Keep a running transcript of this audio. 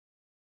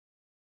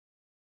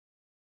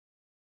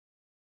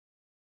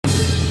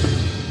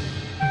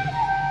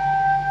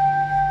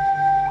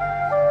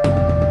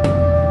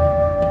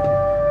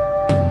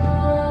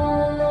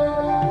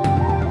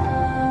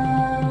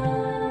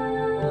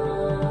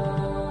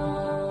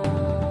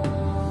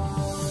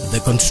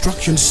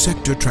Construction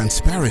Sector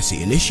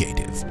Transparency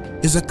Initiative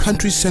is a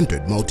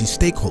country-centered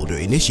multi-stakeholder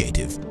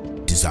initiative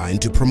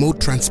designed to promote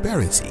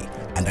transparency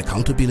and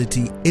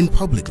accountability in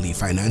publicly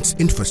financed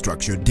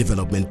infrastructure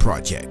development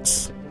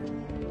projects.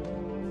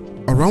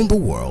 Around the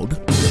world,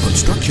 the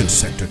Construction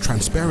Sector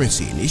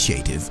Transparency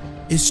Initiative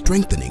is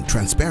strengthening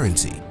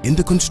transparency in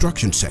the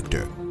construction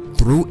sector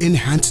through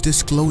enhanced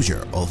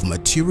disclosure of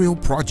material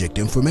project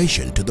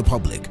information to the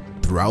public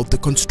throughout the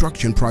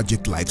construction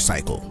project life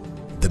cycle.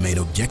 The main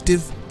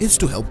objective is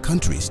to help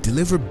countries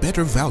deliver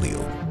better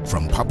value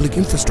from public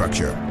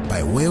infrastructure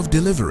by way of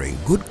delivering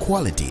good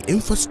quality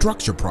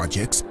infrastructure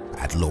projects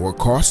at lower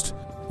cost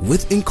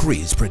with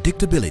increased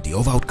predictability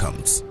of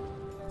outcomes.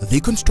 The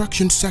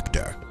construction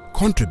sector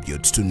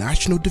contributes to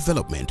national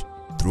development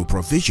through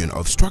provision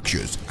of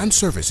structures and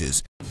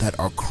services that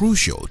are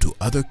crucial to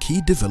other key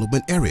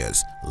development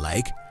areas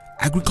like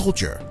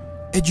agriculture,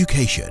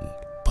 education,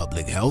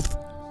 public health,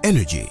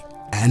 energy,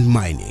 and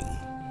mining.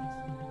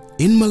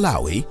 In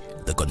Malawi,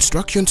 the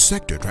Construction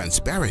Sector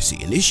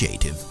Transparency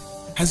Initiative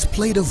has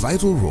played a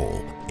vital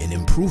role in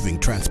improving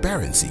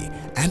transparency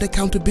and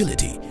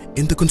accountability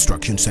in the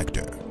construction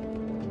sector.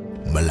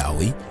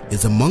 Malawi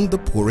is among the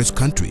poorest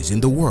countries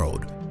in the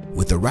world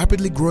with a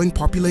rapidly growing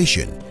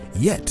population,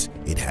 yet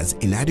it has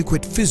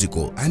inadequate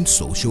physical and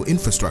social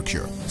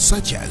infrastructure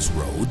such as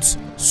roads,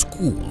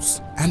 schools,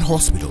 and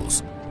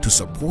hospitals to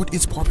support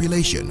its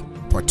population,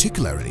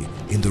 particularly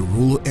in the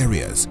rural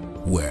areas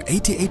where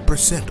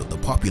 88% of the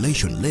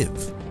population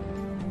live.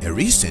 A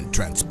recent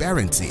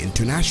Transparency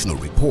International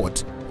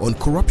report on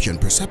Corruption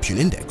Perception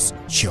Index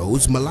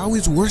shows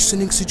Malawi's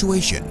worsening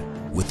situation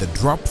with a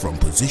drop from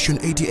position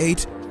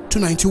 88 to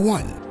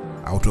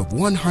 91 out of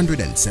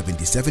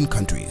 177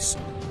 countries.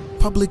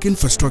 Public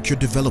infrastructure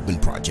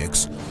development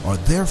projects are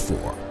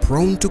therefore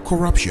prone to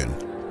corruption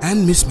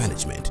and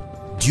mismanagement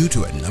due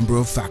to a number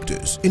of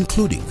factors,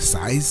 including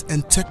size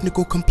and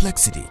technical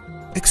complexity,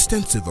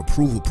 extensive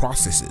approval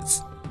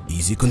processes,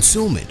 easy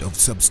concealment of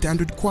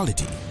substandard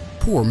quality,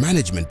 poor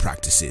management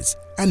practices,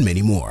 and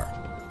many more.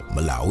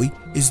 Malawi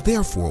is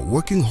therefore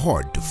working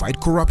hard to fight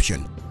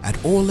corruption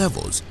at all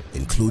levels,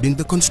 including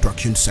the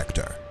construction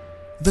sector.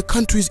 The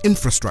country's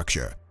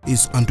infrastructure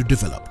is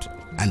underdeveloped,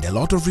 and a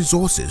lot of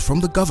resources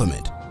from the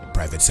government,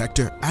 private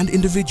sector, and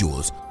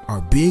individuals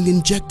are being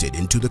injected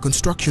into the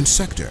construction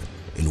sector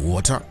in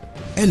water,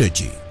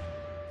 energy,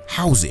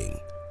 housing,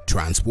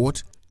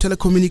 transport,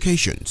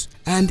 telecommunications,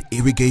 and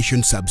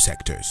irrigation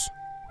subsectors.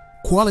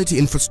 Quality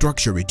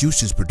infrastructure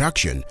reduces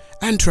production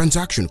and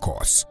transaction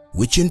costs,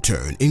 which in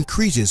turn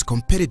increases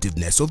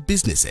competitiveness of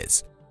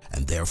businesses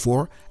and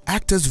therefore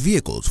act as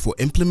vehicles for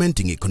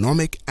implementing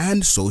economic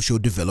and social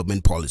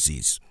development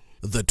policies.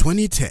 The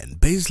 2010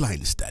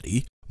 baseline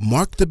study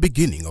marked the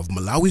beginning of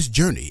Malawi's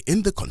journey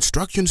in the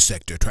Construction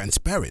Sector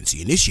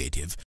Transparency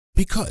Initiative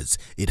because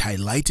it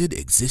highlighted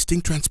existing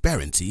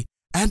transparency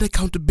and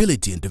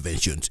accountability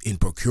interventions in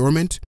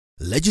procurement,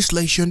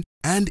 legislation,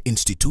 and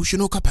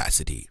institutional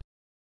capacity.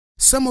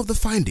 Some of the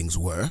findings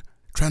were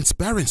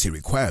transparency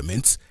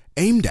requirements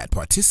aimed at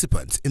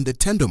participants in the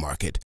tender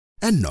market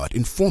and not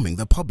informing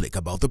the public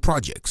about the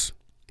projects,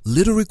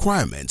 little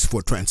requirements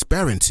for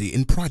transparency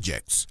in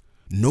projects,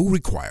 no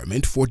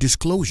requirement for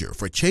disclosure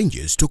for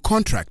changes to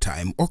contract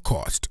time or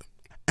cost,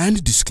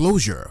 and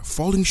disclosure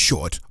falling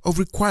short of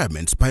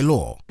requirements by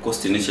law.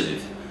 CoST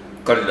initiative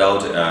carried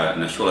out a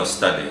national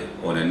study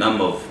on a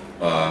number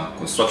of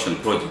construction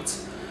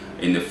projects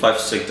in the 5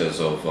 sectors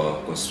of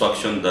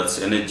construction,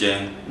 that's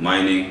energy,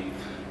 mining,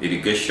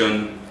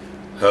 irrigation,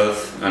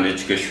 health, and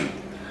education,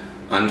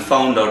 and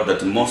found out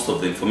that most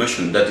of the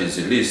information that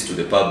is released to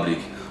the public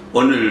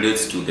only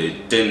relates to the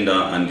tender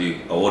and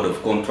the award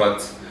of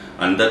contracts,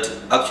 and that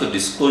actual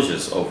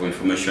disclosures of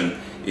information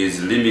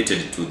is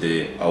limited to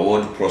the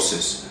award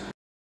process.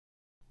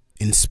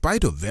 In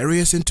spite of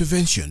various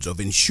interventions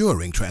of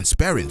ensuring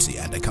transparency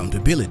and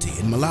accountability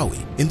in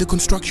Malawi in the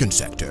construction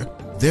sector,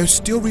 there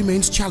still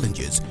remains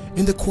challenges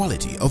in the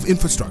quality of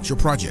infrastructure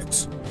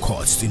projects,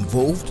 costs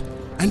involved,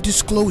 and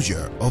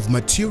disclosure of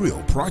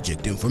material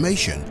project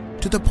information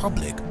to the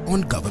public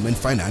on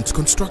government-financed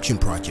construction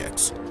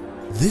projects.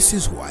 This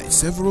is why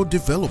several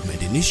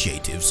development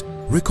initiatives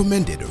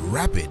recommended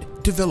rapid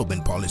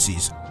development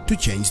policies to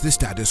change the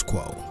status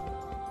quo.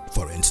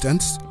 For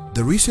instance,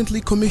 the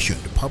recently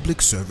commissioned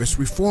Public Service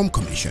Reform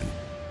Commission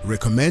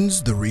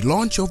recommends the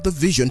relaunch of the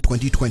Vision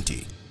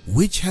 2020,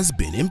 which has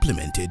been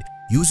implemented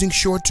using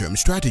short-term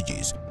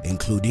strategies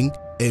including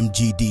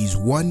MGDs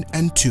 1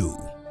 and 2.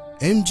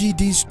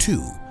 MGDs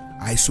 2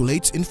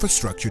 isolates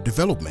infrastructure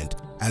development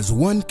as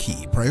one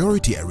key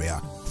priority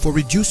area for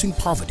reducing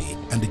poverty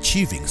and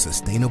achieving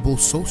sustainable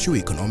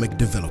socio-economic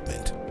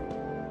development.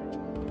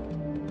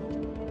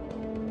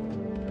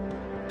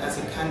 As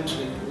a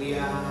country, we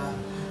are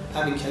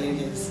having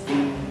challenges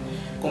in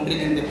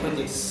completing the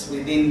projects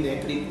within the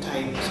agreed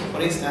time. So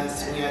for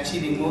instance, we are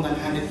achieving more than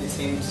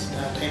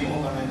 100% time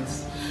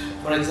overruns.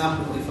 For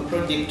example, if a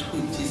project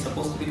which is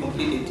supposed to be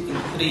completed in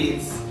 3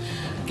 years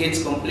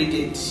gets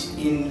completed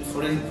in,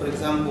 for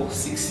example,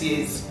 6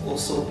 years or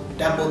so,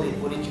 double the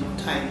original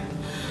time,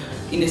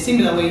 In a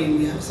similar way,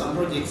 we have some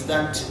projects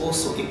that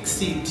also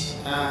exceed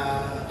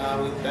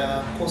with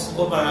cost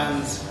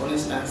overruns, for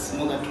instance,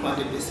 more than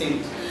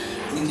 200%,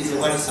 which is a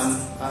worrisome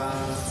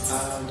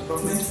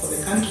development for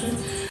the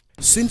country.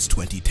 Since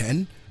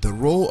 2010, the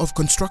role of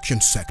Construction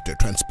Sector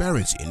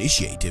Transparency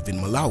Initiative in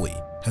Malawi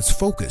has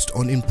focused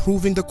on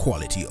improving the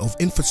quality of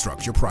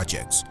infrastructure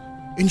projects,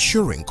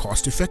 ensuring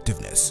cost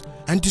effectiveness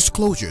and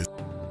disclosures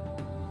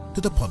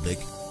to the public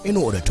in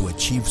order to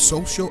achieve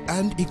social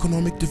and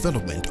economic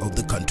development of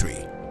the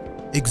country.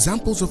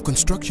 Examples of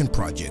construction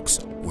projects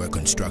where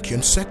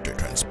Construction Sector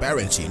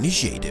Transparency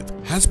Initiative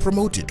has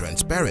promoted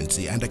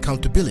transparency and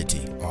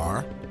accountability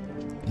are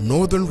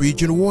Northern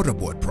Region Water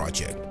Board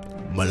Project,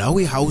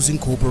 Malawi Housing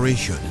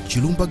Corporation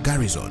Chilumba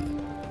Garrison,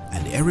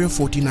 and Area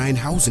 49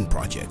 housing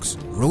projects,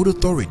 Road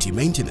Authority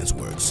maintenance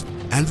works,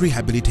 and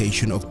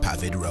rehabilitation of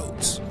paved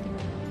roads.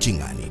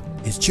 Chingani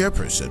is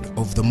chairperson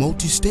of the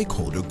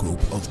multi-stakeholder group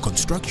of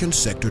Construction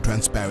Sector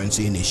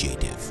Transparency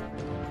Initiative.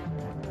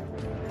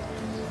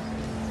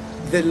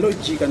 The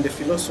logic and the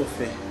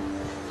philosophy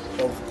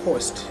of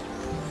CoST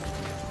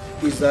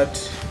is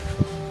that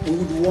we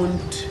would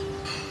want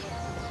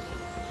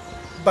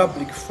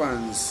public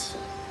funds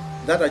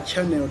that are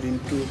channeled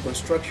into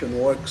construction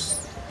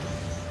works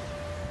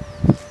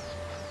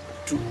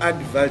to add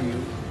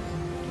value,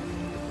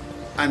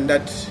 and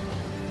that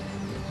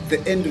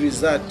the end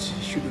result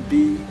should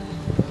be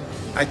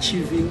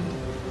achieving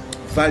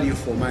value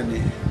for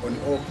money on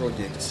all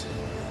projects.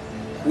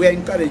 We are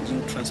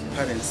encouraging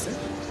transparency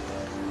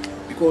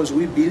because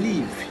we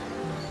believe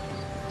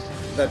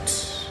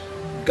that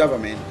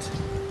government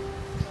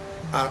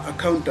are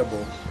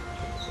accountable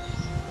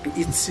to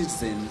its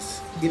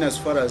citizens in as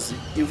far as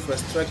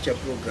infrastructure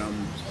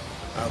programs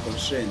are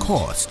concerned.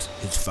 CoST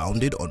is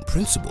founded on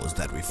principles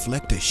that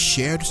reflect a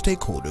shared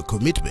stakeholder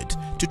commitment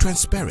to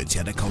transparency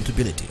and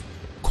accountability.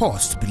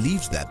 CoST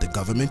believes that the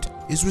government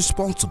is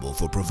responsible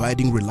for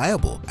providing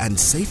reliable and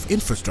safe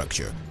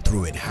infrastructure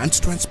through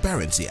enhanced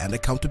transparency and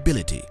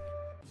accountability.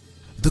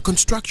 The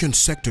Construction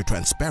Sector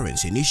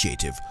Transparency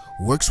Initiative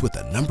works with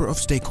a number of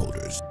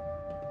stakeholders.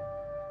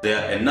 There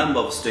are a number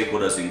of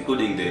stakeholders,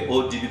 including the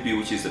ODPP,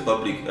 which is the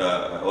Public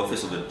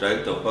Office of the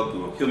Director of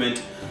Public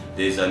Procurement.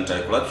 There's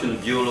Anti-Corruption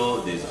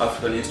Bureau, there's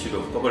African Institute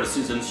of Corporate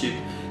Citizenship,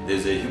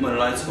 there's a Human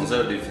Rights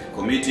Consultative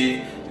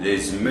Committee,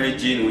 there's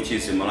MERGIN, which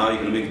is the Malawi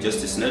Economic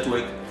Justice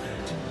Network.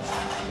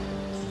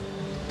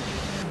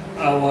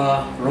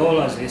 Our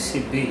role as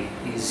SCB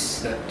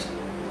is that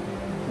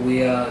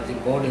we are the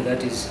body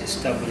that is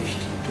established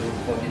to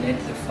coordinate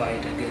the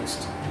fight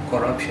against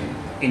corruption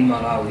in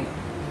Malawi,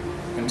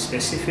 and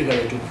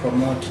specifically to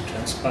promote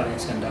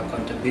transparency and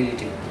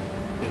accountability,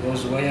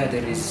 because where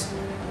there is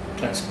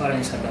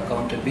transparency and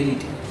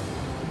accountability,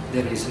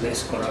 there is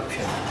less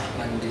corruption.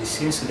 And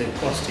since the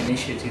CoST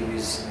initiative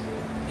is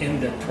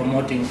aimed at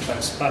promoting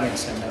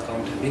transparency and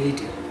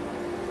accountability,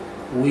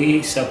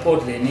 we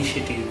support the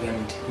initiative,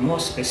 and more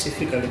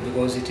specifically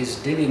because it is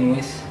dealing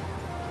with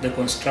the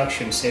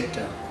construction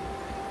sector,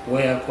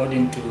 where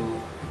according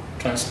to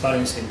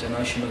Transparency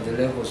International, the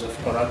levels of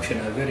corruption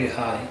are very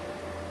high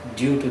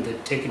due to the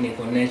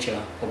technical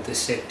nature of the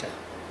sector.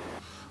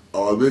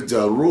 Our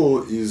major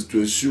role is to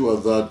ensure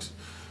that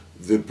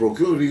the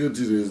procuring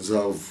entities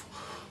have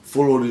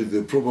followed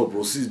the proper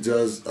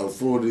procedures and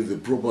followed the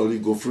proper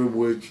legal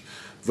framework.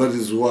 That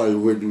is why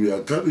when we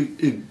are coming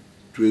in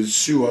to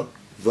ensure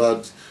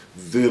that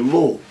the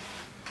law,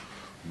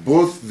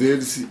 both the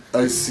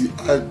NCIC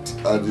Act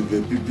and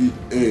the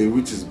PPA,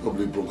 which is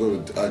Public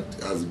Procurement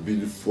Act, has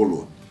been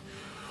followed.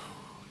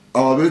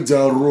 Our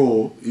major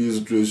role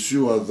is to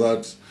ensure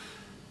that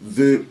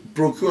the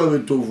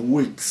procurement of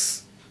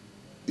works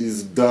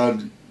is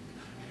done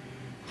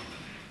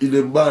in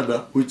a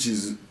manner which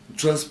is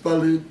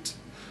transparent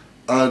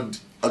and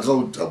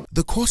accountable.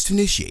 The CoST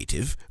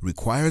initiative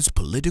requires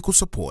political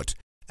support,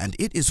 and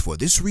it is for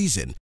this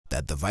reason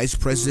that the Vice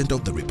President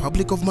of the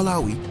Republic of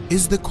Malawi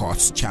is the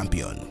CoST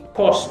champion.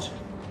 CoST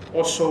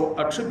also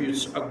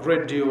attributes a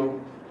great deal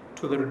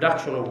to the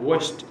reduction of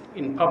waste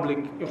in public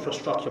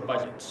infrastructure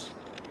budgets.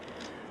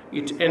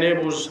 It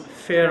enables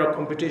fairer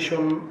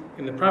competition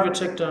in the private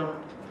sector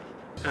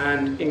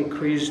and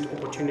increased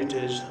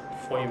opportunities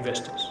for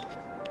investors.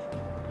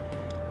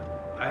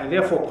 I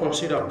therefore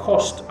consider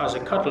CoST as a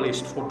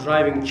catalyst for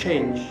driving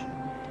change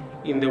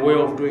in the way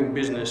of doing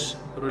business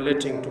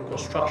relating to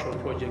construction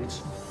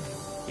projects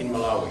in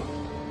Malawi.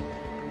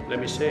 Let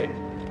me say,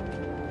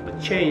 the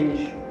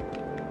change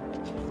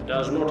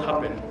does not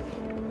happen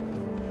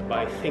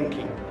by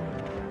thinking.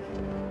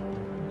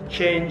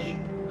 Change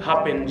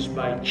happens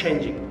by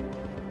changing.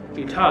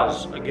 It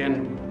has,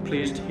 again,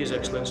 pleased His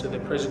Excellency the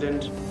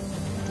President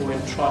to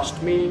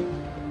entrust me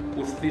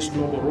with this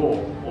noble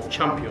role of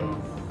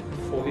champion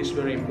for this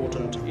very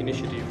important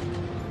initiative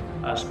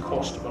as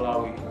CoST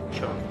Malawi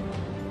Champion.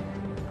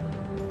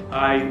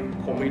 I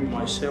commit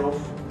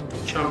myself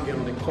to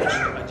champion the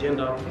CoST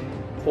agenda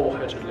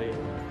wholeheartedly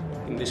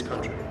in this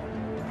country.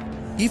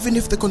 Even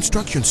if the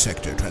Construction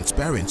Sector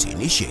Transparency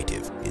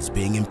Initiative is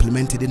being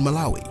implemented in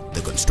Malawi,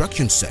 the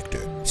construction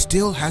sector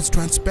still has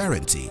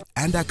transparency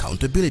and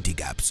accountability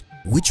gaps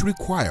which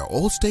require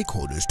all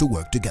stakeholders to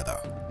work together.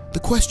 The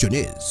question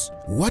is,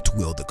 what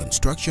will the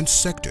Construction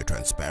Sector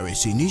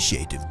Transparency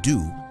Initiative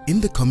do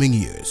in the coming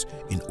years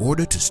in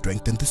order to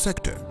strengthen the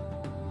sector?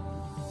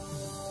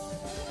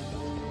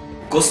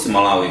 CoST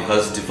Malawi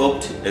has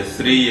developed a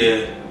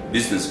 3-year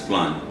business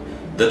plan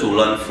that will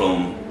run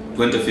from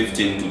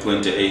 2015 to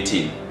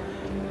 2018.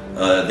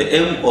 The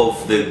aim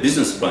of the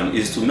business plan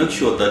is to make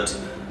sure that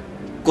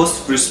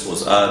cost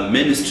principles are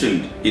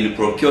mainstreamed in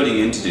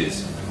procuring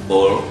entities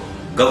or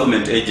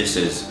government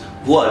agencies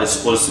who are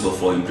responsible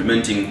for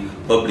implementing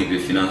publicly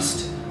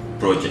financed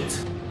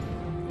projects.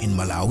 In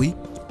Malawi,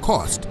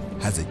 CoST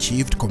has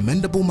achieved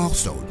commendable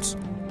milestones.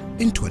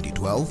 In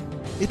 2012,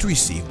 it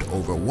received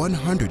over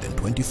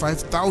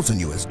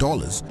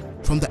 $125,000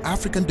 from the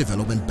African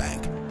Development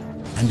Bank,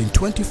 and in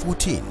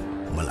 2014,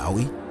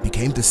 Malawi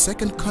became the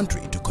second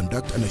country to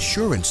conduct an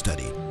assurance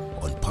study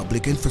on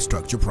public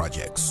infrastructure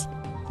projects.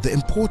 The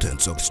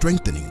importance of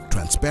strengthening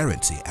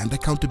transparency and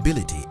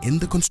accountability in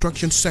the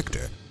construction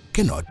sector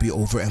cannot be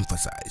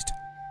overemphasized.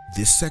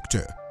 This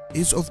sector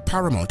is of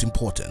paramount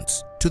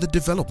importance to the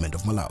development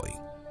of Malawi.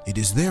 It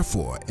is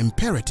therefore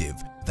imperative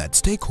that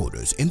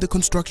stakeholders in the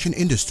construction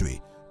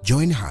industry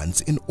join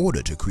hands in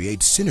order to create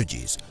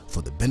synergies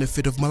for the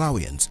benefit of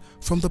Malawians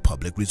from the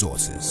public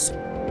resources.